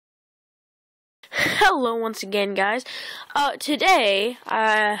Hello once again, guys. Today,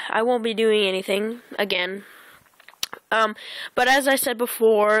 I won't be doing anything again. But as I said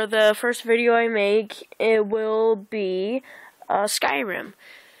before, the first video I make, it will be, Skyrim.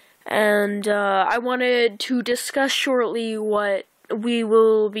 And, I wanted to discuss shortly what we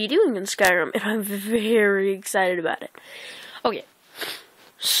will be doing in Skyrim, and I'm very excited about it. Okay,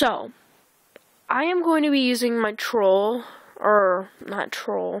 so, I am going to be using my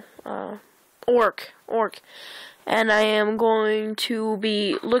orc, and I am going to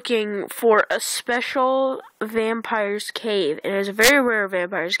be looking for a special vampire's cave. It is a very rare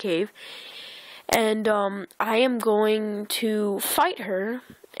vampire's cave, and I am going to fight her,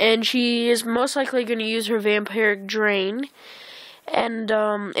 and she is most likely going to use her vampiric drain, and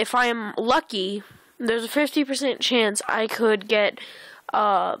if I am lucky, there's a 50% chance I could get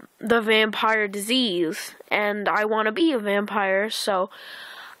the vampire disease, and I want to be a vampire, so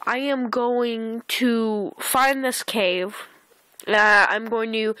I am going to find this cave. I'm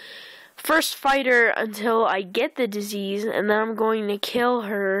going to first fight her until I get the disease, and then I'm going to kill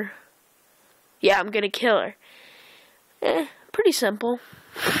her. Yeah, I'm going to kill her. Pretty simple.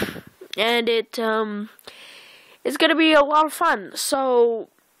 And it's going to be a lot of fun. So,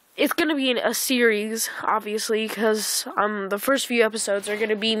 it's going to be a series, obviously, because the first few episodes are going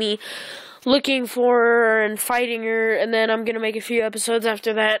to be me looking for her and fighting her, and then I'm going to make a few episodes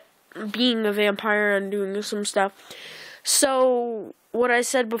after that being a vampire and doing some stuff. So, what I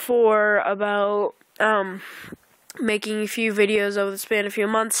said before about making a few videos over the span of a few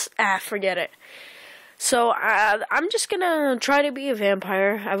months, forget it. So, I'm just going to try to be a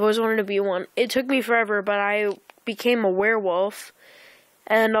vampire. I've always wanted to be one. It took me forever, but I became a werewolf,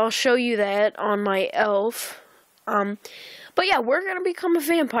 and I'll show you that on my elf. But yeah, we're going to become a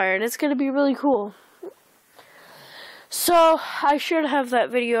vampire, and it's going to be really cool. So, I should have that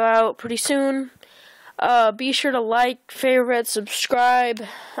video out pretty soon. Be sure to like, favorite, subscribe,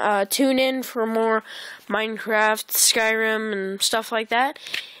 tune in for more Minecraft, Skyrim, and stuff like that.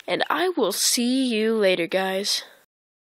 And I will see you later, guys.